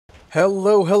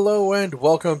Hello, hello, and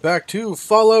welcome back to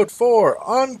Fallout 4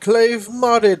 Enclave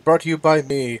Modded, brought to you by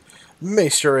me,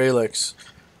 Maester Aelix.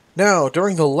 Now,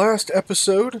 during the last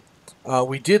episode,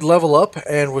 we did level up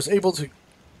and was able to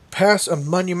pass a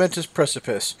monumentous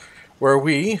precipice, where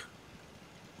we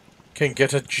can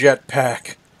get a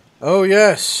jetpack. Oh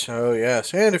yes,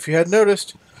 and if you had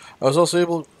noticed, I was also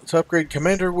able to upgrade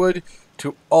Commander Wood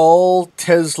to all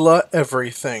Tesla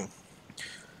everything.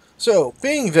 So,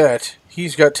 being that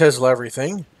he's got Tesla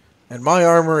everything, and my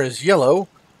armor is yellow,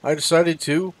 I decided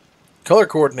to color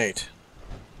coordinate.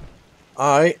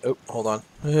 Hold on.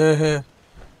 To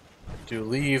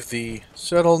leave the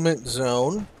settlement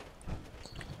zone,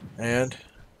 and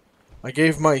I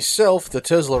gave myself the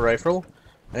Tesla rifle,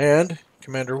 and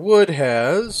Commander Wood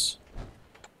has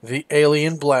the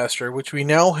Alien Blaster, which we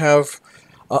now have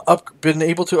been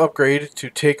able to upgrade to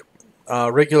take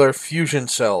regular fusion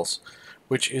cells,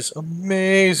 which is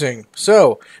amazing.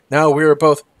 So, now we are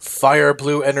both fire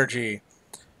blue energy.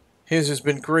 His has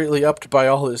been greatly upped by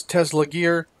all his Tesla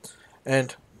gear,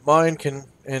 and mine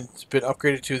it's been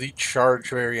upgraded to the charge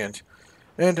variant.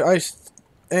 And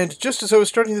just as I was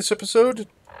starting this episode,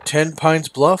 Ten Pines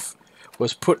Bluff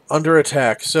was put under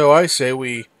attack. So I say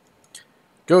we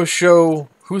go show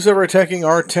who's ever attacking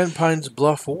our Ten Pines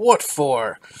Bluff what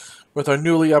for, with our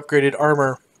newly upgraded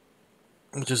armor,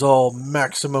 which is all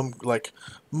maximum, like,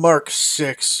 Mark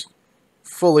 6,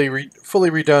 fully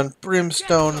redone,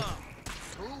 brimstone.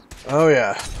 Oh,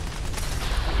 yeah.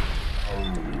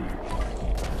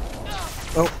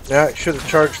 Oh, yeah, I should have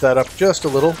charged that up just a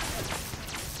little.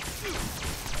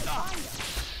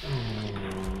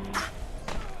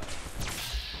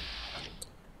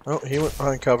 Oh, he went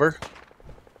behind cover.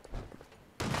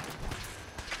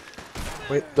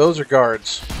 Wait, those are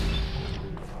guards.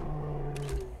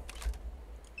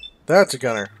 That's a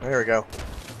gunner. There we go.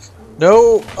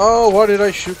 No! Oh, why did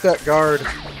I shoot that guard?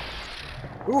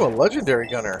 Ooh, a legendary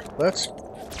gunner. That's...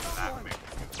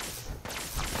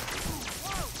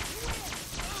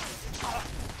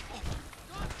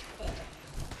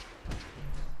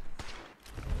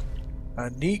 a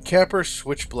kneecapper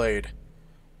switchblade.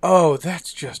 Oh,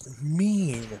 that's just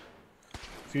mean.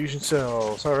 Fusion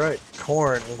cells. Alright.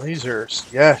 Corn. Lasers.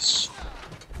 Yes.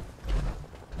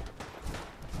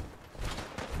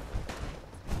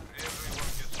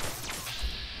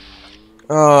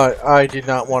 I did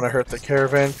not want to hurt the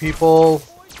caravan people.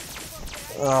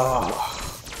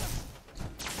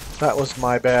 That was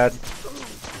my bad.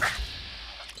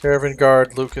 Caravan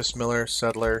guard, Lucas Miller,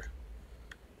 settler.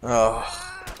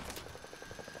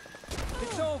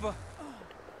 It's over.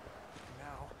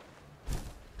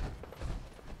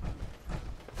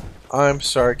 I'm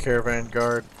sorry, caravan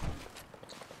guard.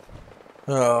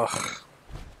 You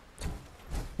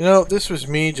know, this was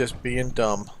me just being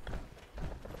dumb.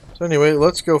 So anyway,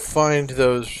 let's go find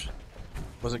those...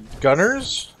 was it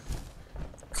gunners?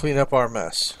 Clean up our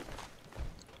mess.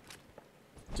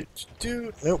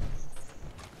 Nope.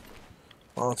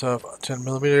 Molotov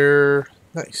 10mm.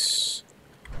 Nice.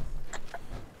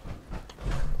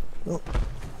 Oh.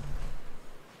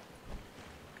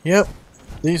 Yep.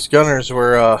 These gunners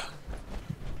were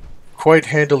quite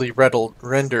handily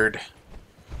rendered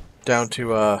down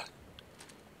to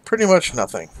pretty much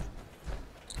nothing.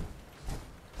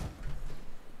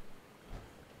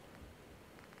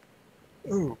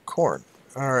 Ooh, corn.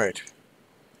 Alright.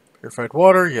 Purified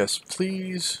water, yes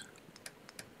please.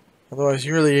 Otherwise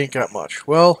you really ain't got much.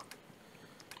 Well,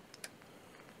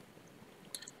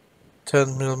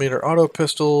 10mm auto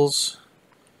pistols,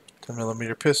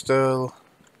 10mm pistol,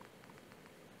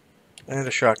 and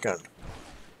a shotgun.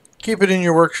 Keep it in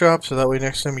your workshop so that way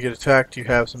next time you get attacked you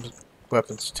have some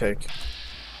weapons to take.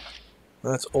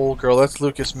 That's old girl, that's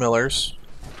Lucas Miller's.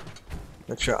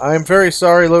 I'm very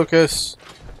sorry, Lucas.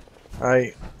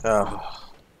 I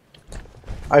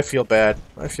feel bad.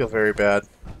 I feel very bad.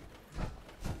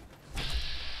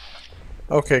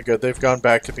 Okay, good. They've gone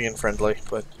back to being friendly,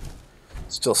 but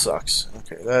still sucks.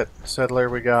 Okay, that settler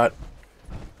we got.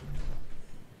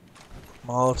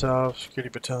 Molotov, security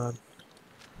baton.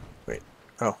 Wait.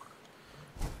 Oh.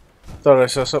 Thought I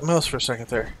saw something else for a second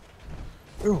there.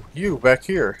 Ooh, you back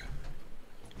here.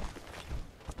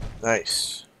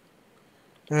 Nice.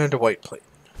 And a white plate.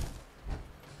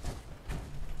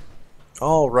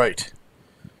 Alright.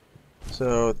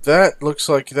 So that looks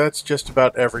like that's just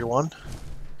about everyone.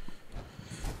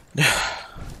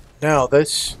 Now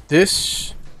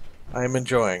this I'm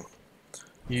enjoying.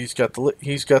 He's got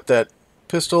that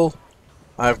pistol.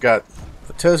 I've got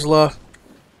the Tesla.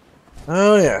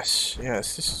 Oh yes,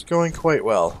 this is going quite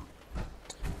well.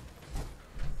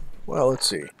 Well, let's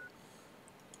see.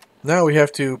 Now we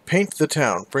have to paint the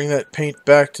town. Bring that paint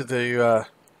back to the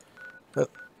that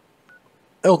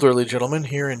elderly gentleman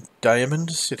here in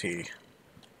Diamond City.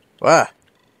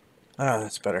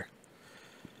 That's better.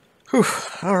 Whew.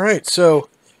 Alright, so,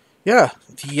 yeah,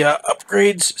 the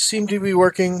upgrades seem to be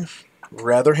working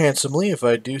rather handsomely, if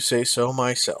I do say so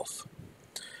myself.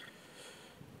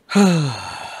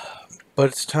 But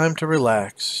it's time to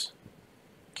relax,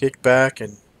 kick back,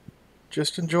 and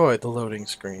just enjoy the loading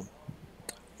screen.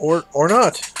 Or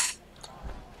not.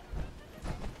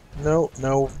 No,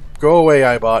 go away,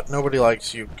 iBot. Nobody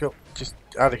likes you. Go, just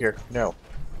out of here. No.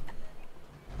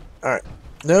 Alright.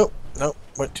 Nope,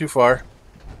 went too far.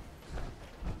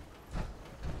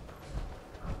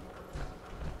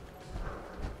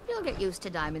 You'll get used to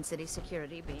Diamond City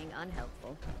security being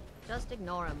unhelpful. Just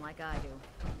ignore them like I do.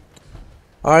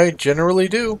 I generally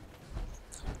do.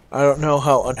 I don't know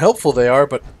how unhelpful they are,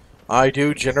 but I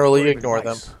do generally ignore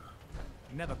them.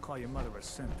 Never call your mother a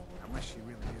simp, unless she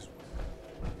really is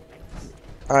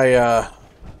one.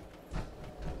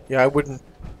 Yeah, I wouldn't...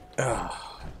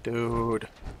 dude.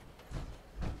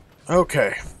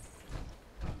 Okay.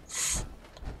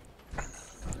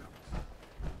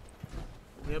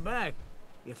 You're back.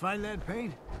 You find that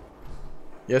paint?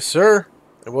 Yes, sir.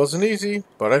 It wasn't easy,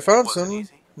 but I found Wasn't some.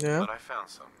 easy, Yeah. but I found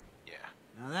some. Yeah.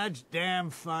 Now that's damn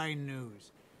fine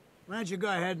news. Why don't you go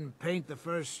ahead and paint the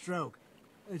first stroke?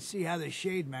 Let's see how the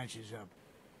shade matches up.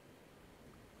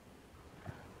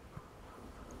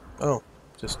 Oh,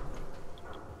 just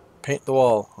paint the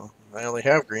wall. I only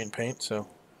have green paint, so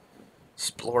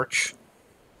splorch.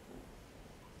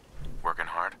 Working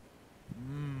hard?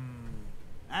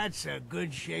 That's a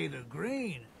good shade of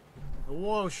green. The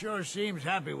wall sure seems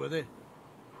happy with it.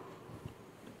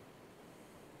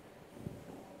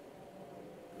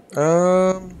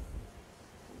 You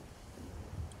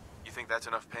think that's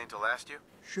enough paint to last you?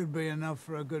 Should be enough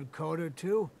for a good coat or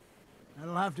two.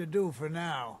 That'll have to do for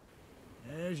now.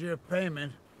 There's your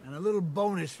payment, and a little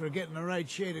bonus for getting the right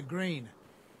shade of green.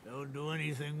 Don't do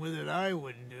anything with it I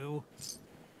wouldn't do.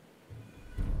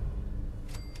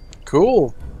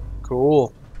 Cool.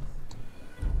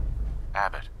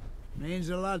 Abbott. Means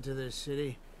a lot to this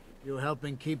city. You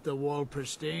helping keep the wall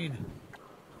pristine.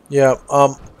 Yeah,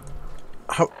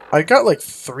 I got like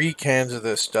 3 cans of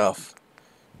this stuff,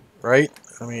 right?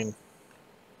 I mean,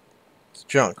 it's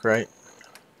junk, right?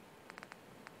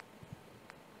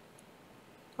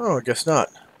 Oh, I guess not.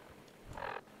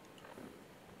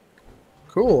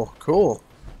 Cool.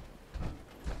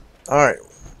 Alright.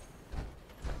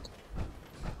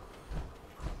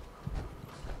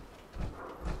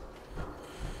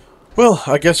 Well,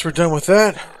 I guess we're done with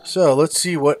that. So, let's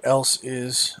see what else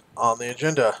is on the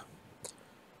agenda.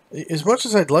 As much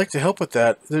as I'd like to help with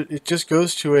that, it just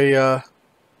goes to a,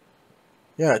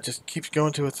 yeah, it just keeps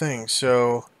going to a thing.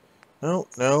 So, no.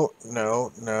 You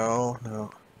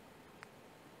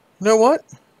know what?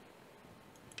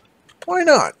 Why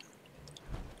not?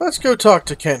 Let's go talk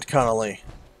to Kent Connolly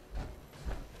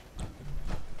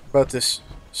about this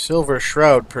Silver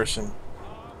Shroud person.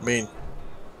 I mean,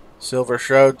 Silver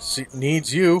Shroud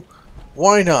needs you.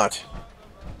 Why not?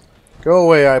 Go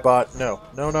away, iBot. No.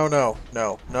 None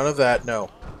of that, no.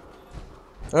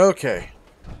 Okay.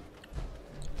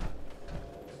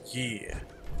 Yeah.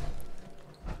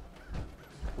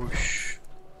 Whoosh.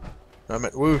 I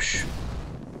meant whoosh.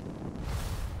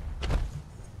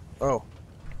 Oh.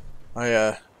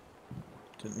 I,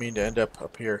 didn't mean to end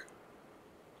up here.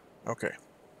 Okay.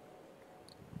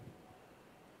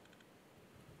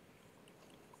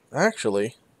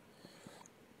 Actually...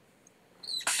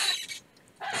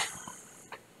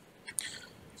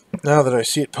 now that I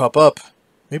see it pop up,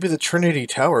 maybe the Trinity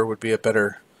Tower would be a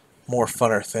better, more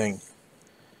funner thing.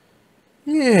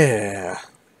 Yeah.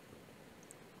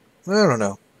 I don't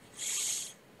know.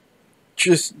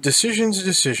 Just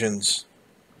decisions.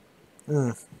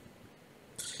 But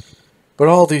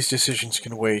all these decisions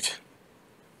can wait.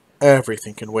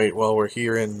 Everything can wait while we're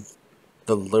here in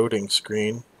the loading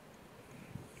screen.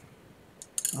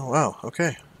 Oh, wow.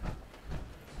 Okay.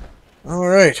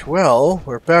 Alright, well,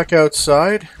 we're back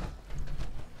outside.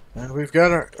 And we've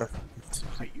got our... Are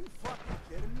you fucking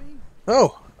kidding me?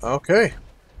 Oh, okay.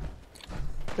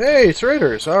 Hey,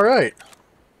 traders, alright.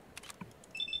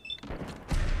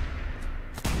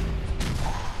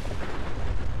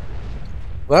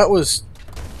 That was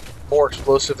more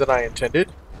explosive than I intended.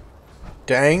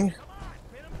 Dang.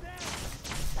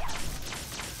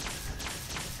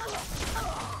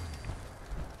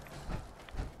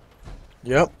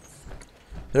 Yep.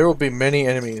 There will be many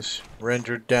enemies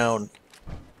rendered down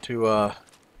to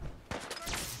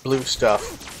blue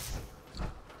stuff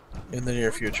in the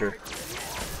near future.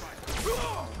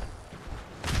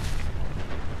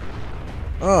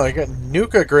 Oh, I got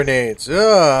Nuka grenades.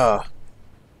 Ugh.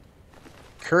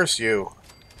 Curse you.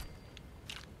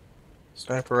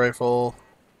 Sniper rifle.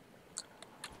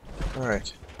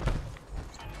 Alright.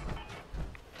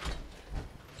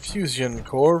 Fusion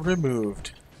core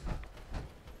removed.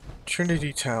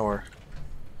 Trinity Tower.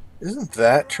 Isn't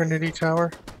that Trinity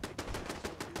Tower?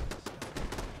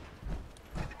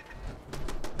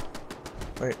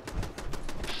 Wait.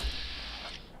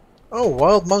 Oh,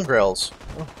 wild mongrels.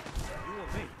 Oh.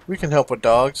 We can help with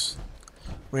dogs.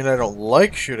 I mean, I don't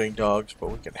like shooting dogs,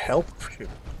 but we can help shoot.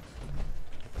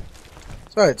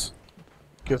 Besides,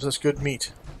 gives us good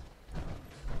meat.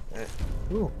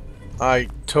 Ooh. I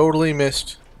totally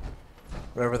missed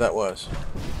whatever that was.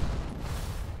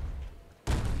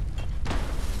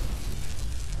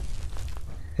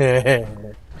 Yeah,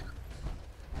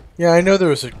 I know there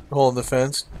was a hole in the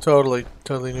fence. Totally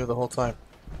knew the whole time.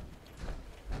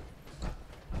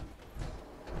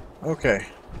 Okay.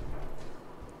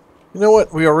 You know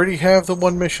what? We already have the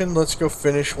one mission. Let's go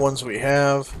finish ones we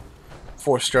have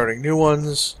before starting new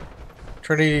ones.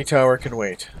 Trinity Tower can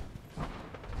wait.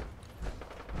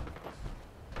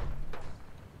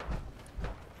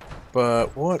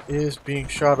 But what is being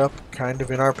shot up kind of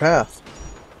in our path?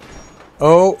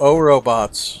 Oh,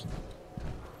 robots.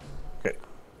 Okay.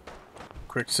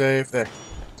 Quick save there.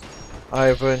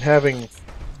 I've been having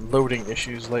loading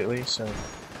issues lately, so...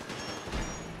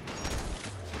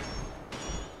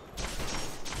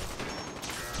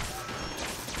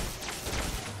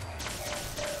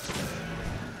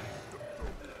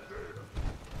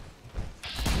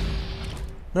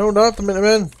 No, not the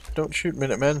Minutemen. Don't shoot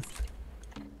Minutemen.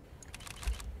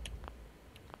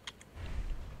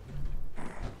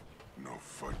 No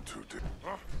fight today.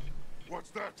 Huh? What's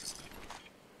that?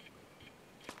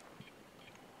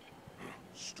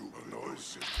 Stupid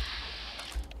noise.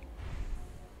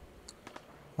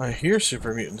 I hear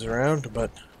super mutants around,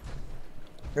 but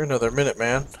you're another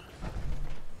Minuteman.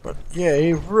 But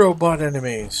yay, robot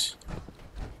enemies.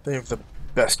 They have the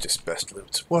best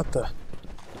loots. What the?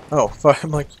 Oh,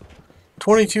 I'm like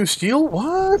 22 steel?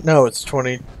 What? No, it's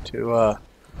 22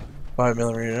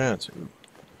 5mm rounds.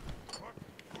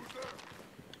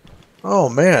 Oh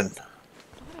man.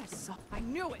 I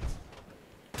knew it.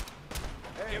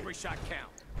 Every shot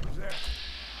counts.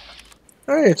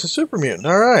 Hey, it's a super mutant.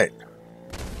 All right.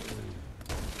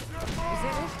 Is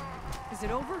that it? Is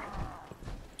it over?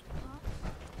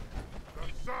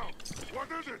 That sound.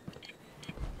 What is it?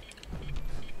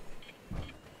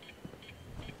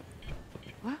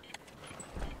 What?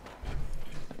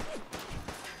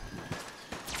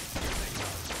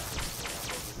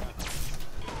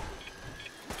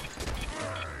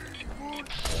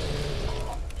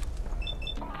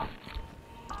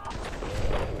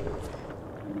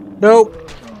 Nope.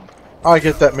 I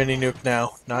get that mini nuke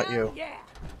now, not you. Yeah.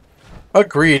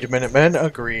 Agreed, Minutemen.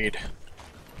 Agreed.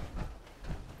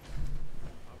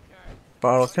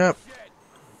 Bottle cap.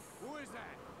 Who is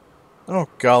that? Oh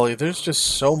golly, there's just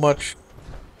so much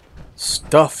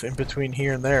stuff in between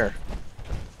here and there.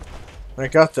 I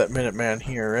got that Minuteman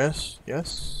here, yes?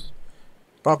 Yes?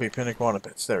 Bobby Pin Iguana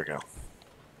Bits, there we go.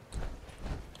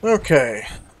 Okay,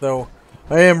 though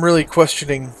I am really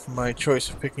questioning my choice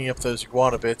of picking up those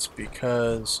Iguana Bits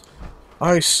because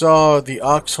I saw the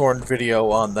Oxhorn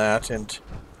video on that and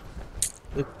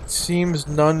it seems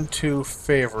none too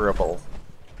favorable.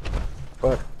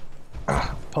 But,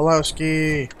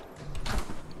 Pulowski!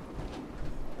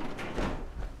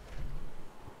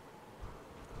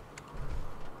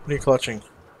 What are you clutching?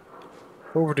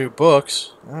 Overdue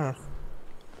books? Ah.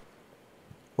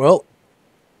 Well.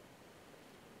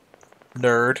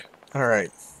 Nerd.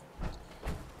 Alright.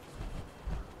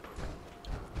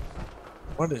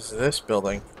 What is this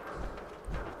building?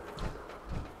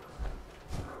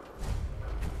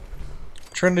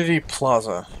 Trinity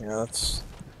Plaza. Yeah,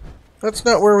 that's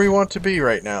not where we want to be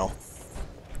right now.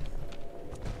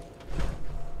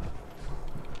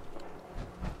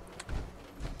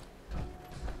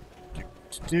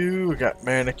 We got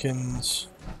mannequins.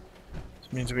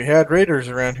 This means we had raiders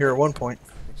around here at one point.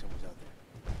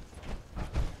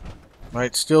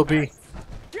 Might still be.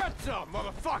 Get some,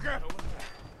 motherfucker!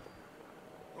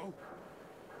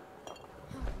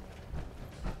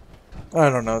 I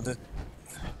don't know. The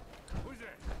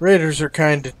raiders are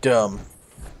kind of dumb.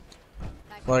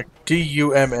 Like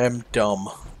D-U-M-M dumb.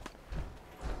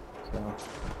 So.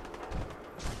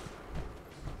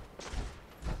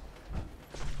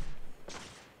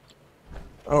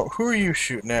 Oh, who are you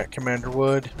shooting at, Commander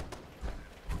Wood?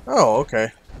 Oh,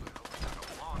 okay.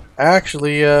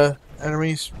 Actually,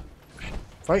 enemies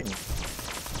fighting.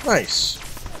 Nice.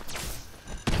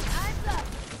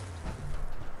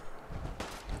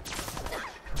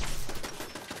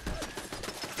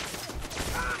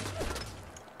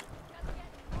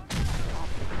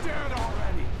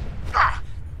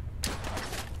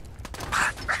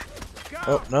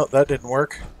 Oh, no, that didn't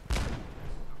work.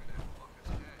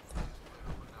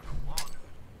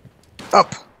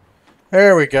 Up!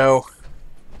 There we go.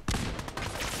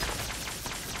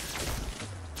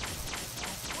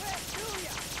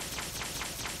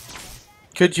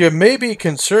 Could you maybe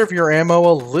conserve your ammo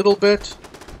a little bit?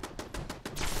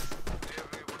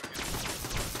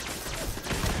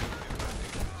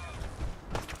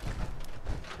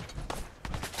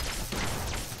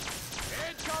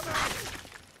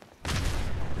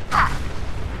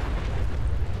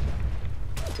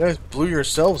 You guys blew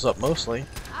yourselves up mostly.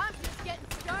 I'm just getting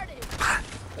started.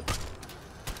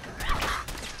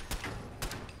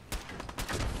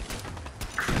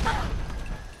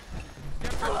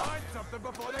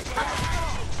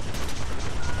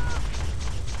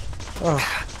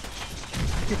 Oh.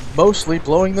 Mostly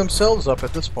blowing themselves up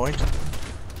at this point.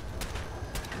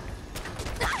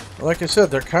 Like I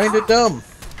said, they're kind of dumb.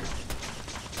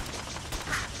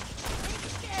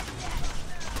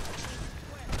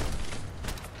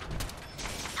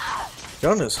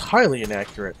 Gun is highly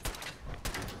inaccurate.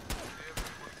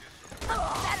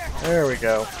 There we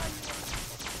go.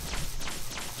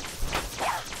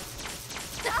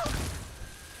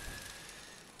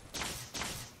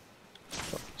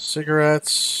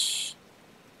 Cigarettes.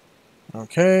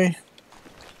 Okay.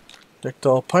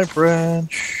 Dictol pipe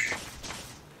wrench.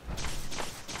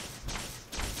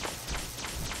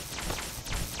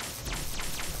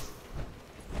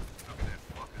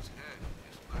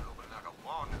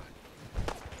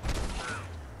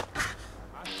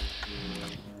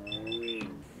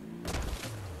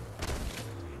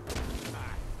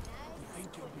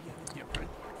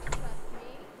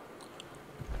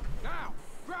 Now,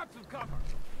 grab some cover.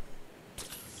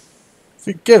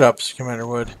 Get ups, Commander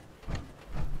Wood.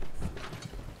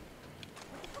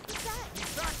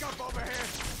 Back up over here.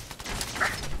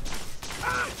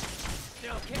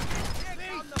 Still kicking.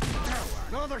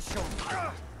 Another shot.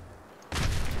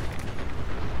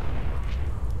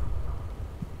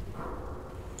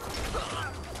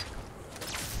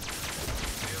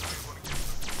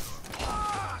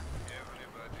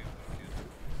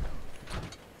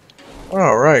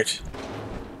 All right.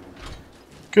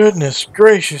 Goodness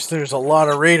gracious, there's a lot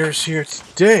of raiders here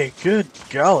today. Good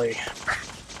golly.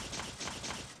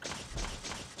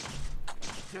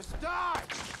 Just die.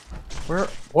 Where?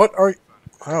 What are you?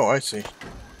 Oh, I see.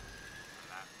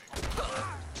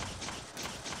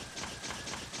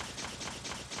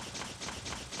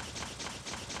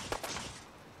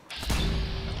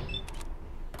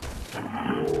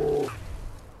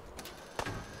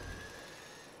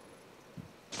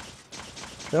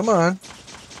 Come on.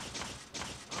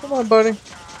 Come on, buddy.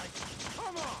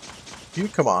 Come on. You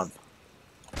come on.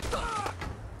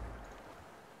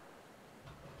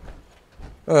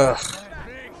 Ugh.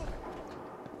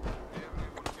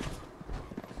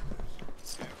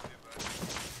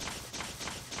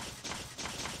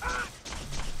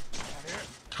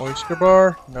 Oyster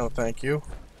bar? No, thank you.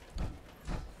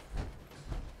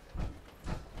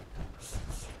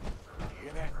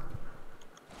 Hear that?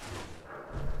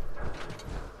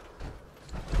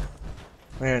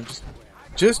 Man,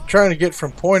 just trying to get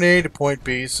from point A to point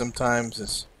B sometimes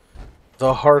is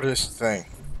the hardest thing.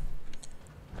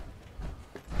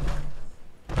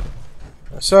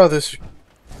 I saw this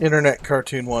internet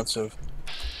cartoon once of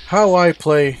how I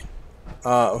play,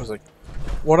 I was like,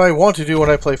 what I want to do when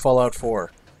I play Fallout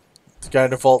 4. The guy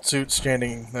in a vault suit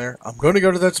standing there. I'm going to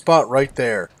go to that spot right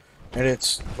there. And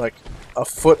it's like a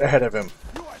foot ahead of him.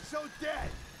 You are so dead.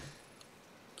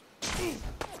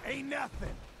 Ain't nothing.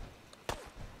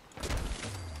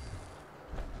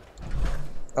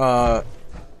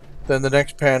 Then the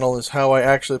next panel is how I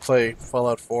actually play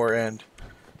Fallout 4, and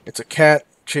it's a cat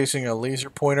chasing a laser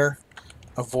pointer,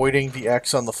 avoiding the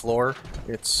X on the floor.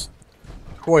 It's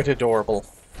quite adorable.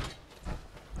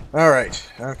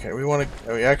 Alright, okay,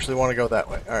 we actually want to go that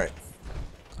way. Alright.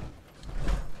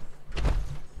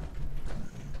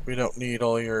 We don't need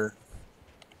all your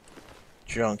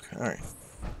junk. Alright.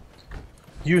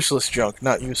 Useless junk,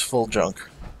 not useful junk.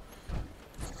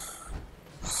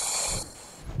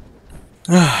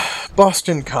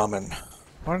 Boston Common.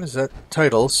 Why does that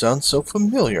title sound so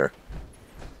familiar?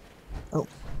 Oh.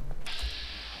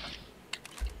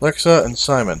 Lexa and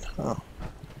Simon. Oh.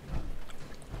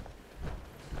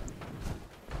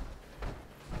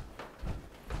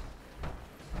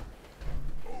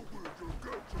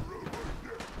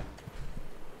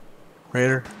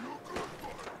 Raider?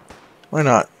 Why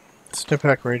not?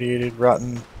 Stimpack radiated,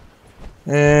 rotten,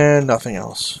 and nothing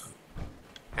else.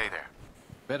 Hey there.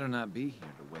 Better not be here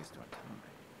to waste our time.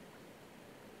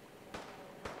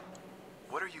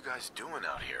 What are you guys doing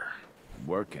out here?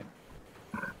 Working.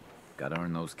 Gotta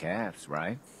earn those caps,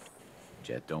 right?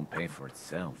 Jet don't pay for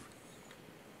itself.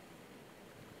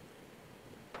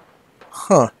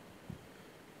 Huh.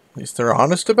 At least they're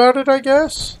honest about it, I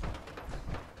guess?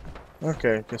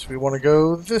 Okay, guess we want to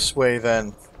go this way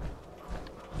then.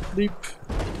 Leap.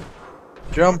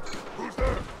 Jump. Who's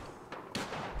there?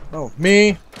 Oh,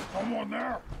 me? Someone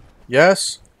there?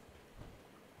 Yes?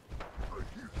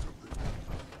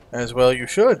 As well you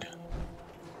should.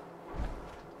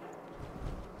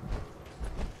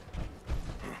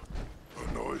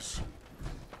 A noise.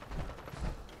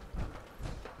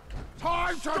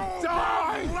 Time to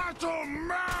die, little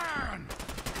man!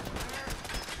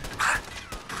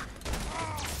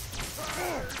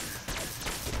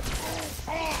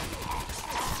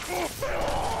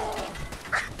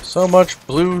 So much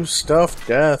blue stuff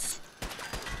death.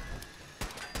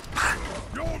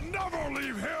 You'll never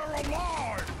leave here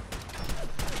alive!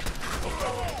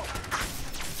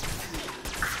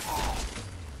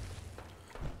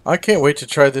 I can't wait to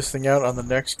try this thing out on the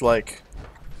next, like,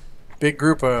 big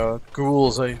group of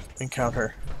ghouls I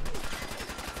encounter.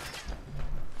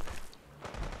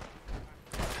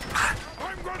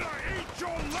 I'm gonna eat your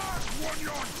lunch when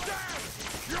you're dead,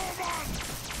 human!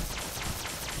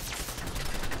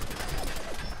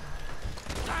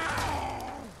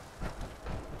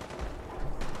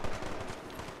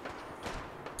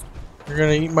 You're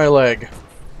gonna eat my leg.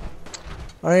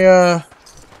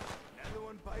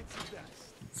 Everyone bites the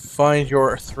dust. Find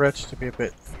your threat to be a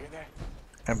bit You hear that?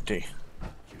 empty.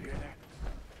 You hear that?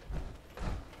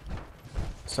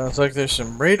 Sounds like there's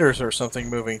some raiders or something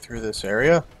moving through this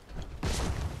area.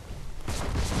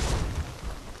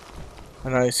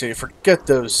 And I say, forget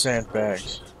those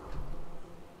sandbags.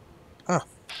 Ah.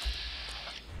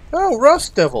 Oh,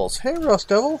 Rust Devils. Hey, Rust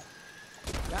Devil.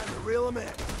 Time to reel 'em in.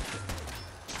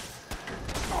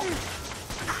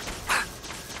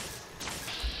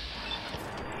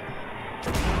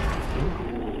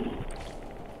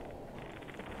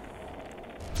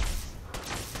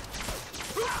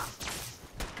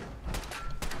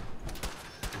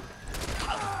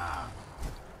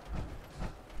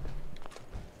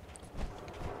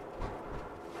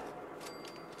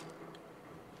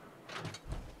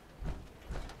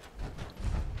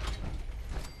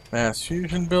 Mass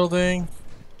fusion building.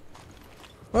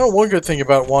 Well, one good thing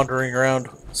about wandering around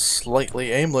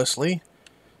slightly aimlessly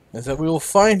is that we will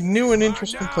find new and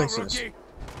interesting Now, places. rookie.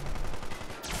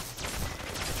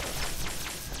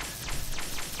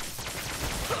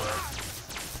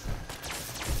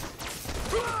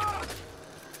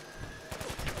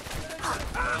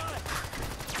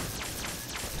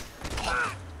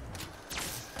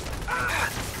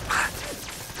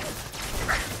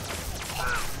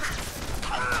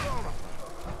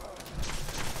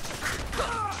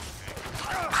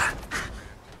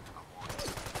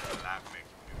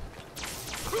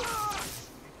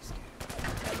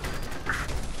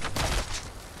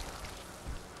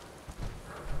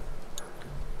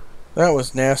 That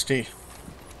was nasty.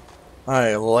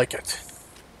 I like it.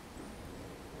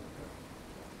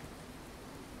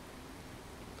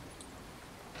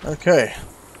 Okay.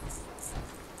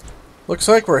 Looks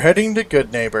like we're heading to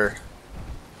Good Neighbor.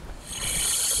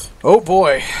 Oh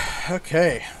boy.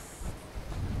 Okay.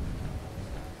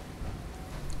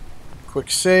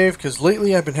 Quick save, because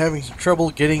lately I've been having some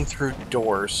trouble getting through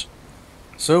doors.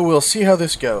 So we'll see how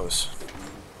this goes.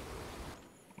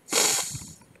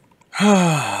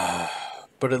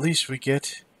 But at least we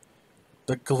get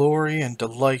the glory and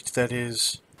delight that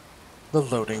is the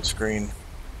loading screen.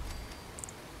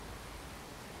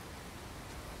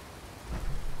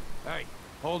 Hey,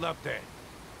 hold up there.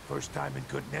 First time in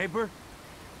Good Neighbor?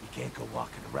 You can't go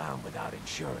walking around without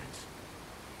insurance.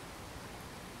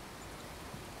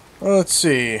 Well, let's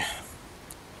see.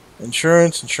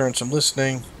 Insurance, I'm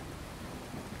listening.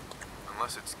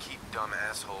 Unless it's keep dumb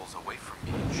assholes away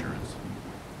from me insurance.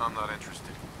 I'm not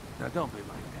interested. Now don't be like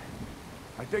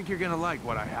that. I think you're gonna like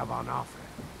what I have on offer.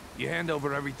 You hand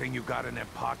over everything you got in them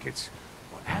pockets,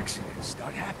 or accidents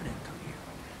start happening to you.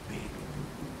 Big,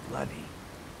 bloody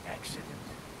accidents.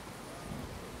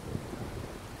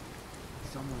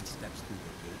 Someone steps through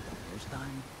the gate the first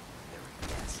time, they're a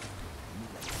guest.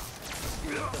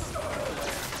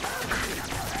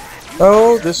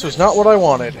 Oh, this was not what I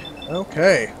wanted.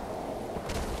 Okay.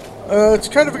 It's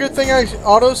kind of a good thing I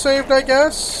auto-saved, I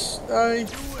guess.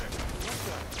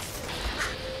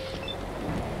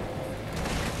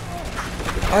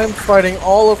 I'm fighting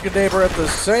all of Good Neighbor at the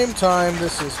same time.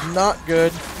 This is not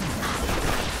good.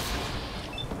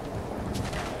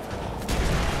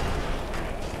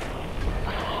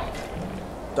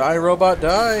 Die, robot,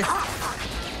 die.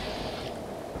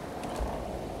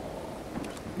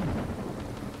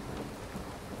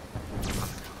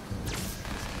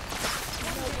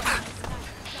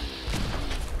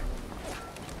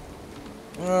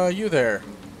 You there.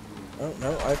 Oh,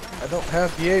 no, I don't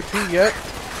have the AP yet.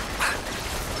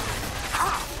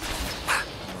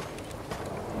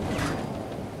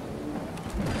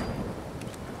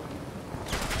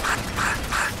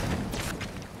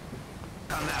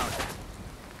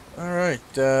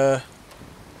 Alright,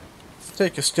 let's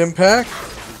take a stim pack.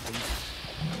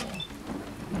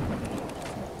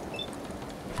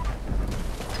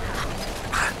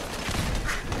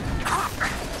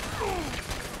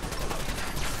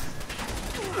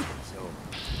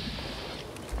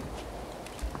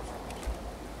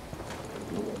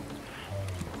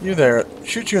 You there.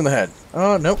 Shoot you in the head.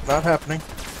 Oh, nope, not happening.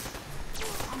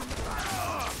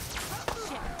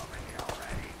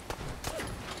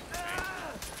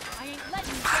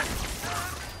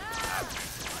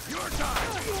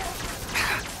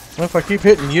 Well, if I keep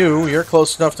hitting you, you're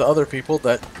close enough to other people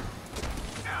that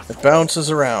it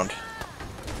bounces around.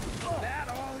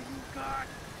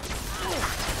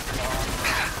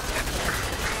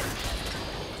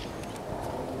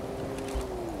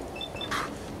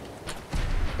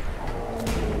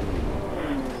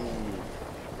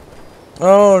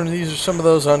 Oh, and these are some of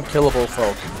those unkillable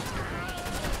folk.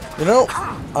 You know,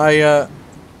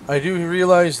 I do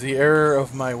realize the error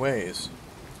of my ways.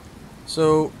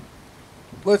 So,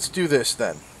 let's do this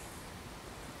then.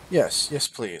 Yes, yes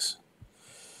please.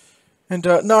 And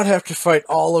not have to fight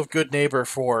all of Good Neighbor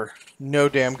for no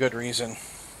damn good reason.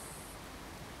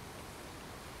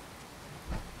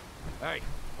 Hey,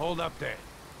 hold up there.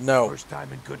 No. First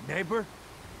time in Good Neighbor?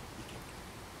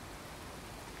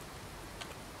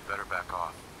 Better back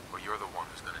off, or you're the one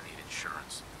who's gonna need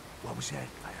insurance. What was that?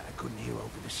 I couldn't hear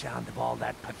over the sound of all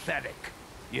that pathetic.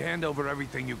 You hand over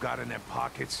everything you got in their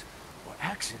pockets, or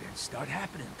accidents start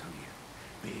happening to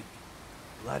you. Big,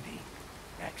 bloody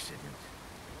accidents.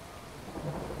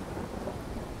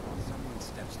 Someone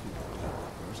steps through the gate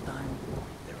the first time,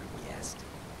 they're a guest.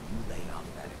 You lay off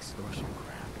that extortion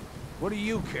crap. What do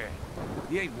you care?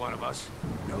 He ain't one of us.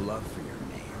 No love for your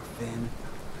mayor, Finn?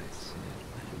 That's it,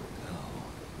 let him go.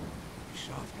 Be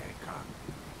soft, Hancock.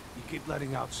 You keep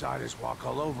letting outsiders walk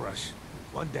all over us.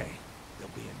 One day,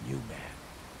 there'll be a new man.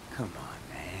 Come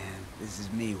on, man. This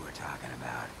is me we're talking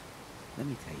about. Let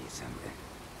me tell you something.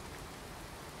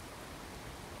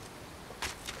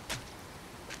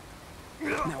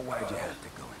 Now why'd you have to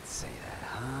go and say that,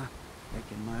 huh?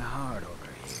 Breaking my heart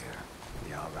over here.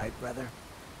 You alright, brother?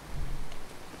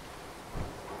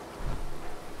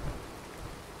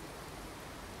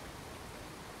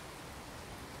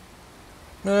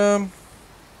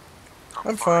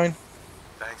 I'm fine.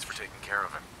 Thanks for taking care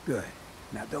of him. Good.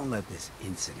 Now don't let this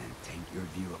incident taint your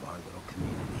view of our little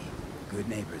community. Good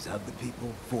neighbors of the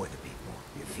people, for the people.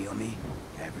 You feel me?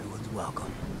 Everyone's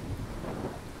welcome.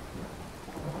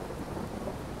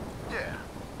 Yeah,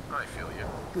 I feel you.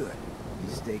 Good.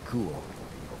 You stay cool.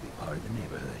 You'll be part of the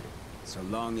neighborhood. So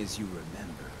long as you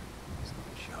remember who's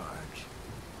in charge.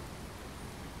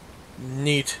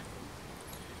 Neat.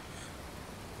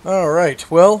 Alright,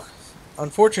 well,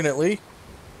 unfortunately...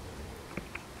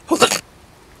 Hold on!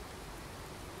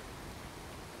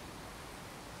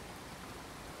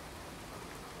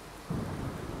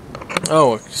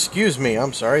 Oh, excuse me,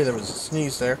 I'm sorry, there was a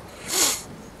sneeze there.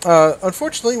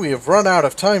 Unfortunately, we have run out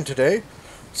of time today,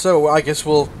 so I guess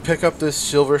we'll pick up this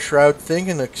Silver Shroud thing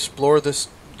and explore this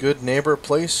Good Neighbor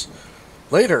place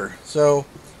later. So,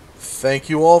 thank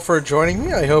you all for joining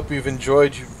me. I hope you've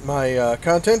enjoyed my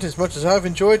content as much as I've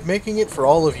enjoyed making it for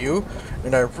all of you,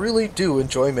 and I really do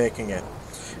enjoy making it.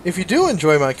 If you do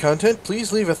enjoy my content,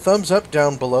 please leave a thumbs up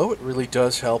down below. It really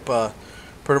does help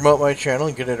promote my channel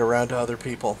and get it around to other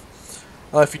people.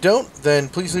 If you don't, then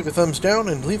please leave a thumbs down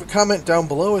and leave a comment down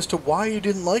below as to why you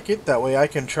didn't like it. That way I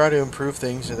can try to improve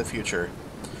things in the future.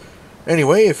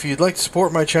 Anyway, if you'd like to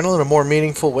support my channel in a more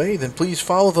meaningful way, then please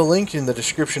follow the link in the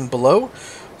description below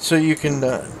so you can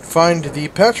find the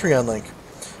Patreon link.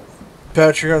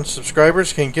 Patreon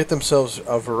subscribers can get themselves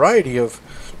a variety of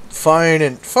fine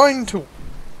to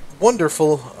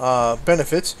wonderful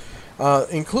benefits,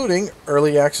 including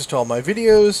early access to all my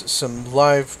videos, some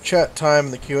live chat time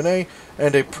in the Q&A,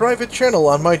 and a private channel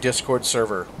on my Discord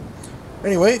server.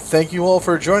 Anyway, thank you all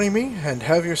for joining me, and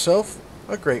have yourself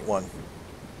a great one.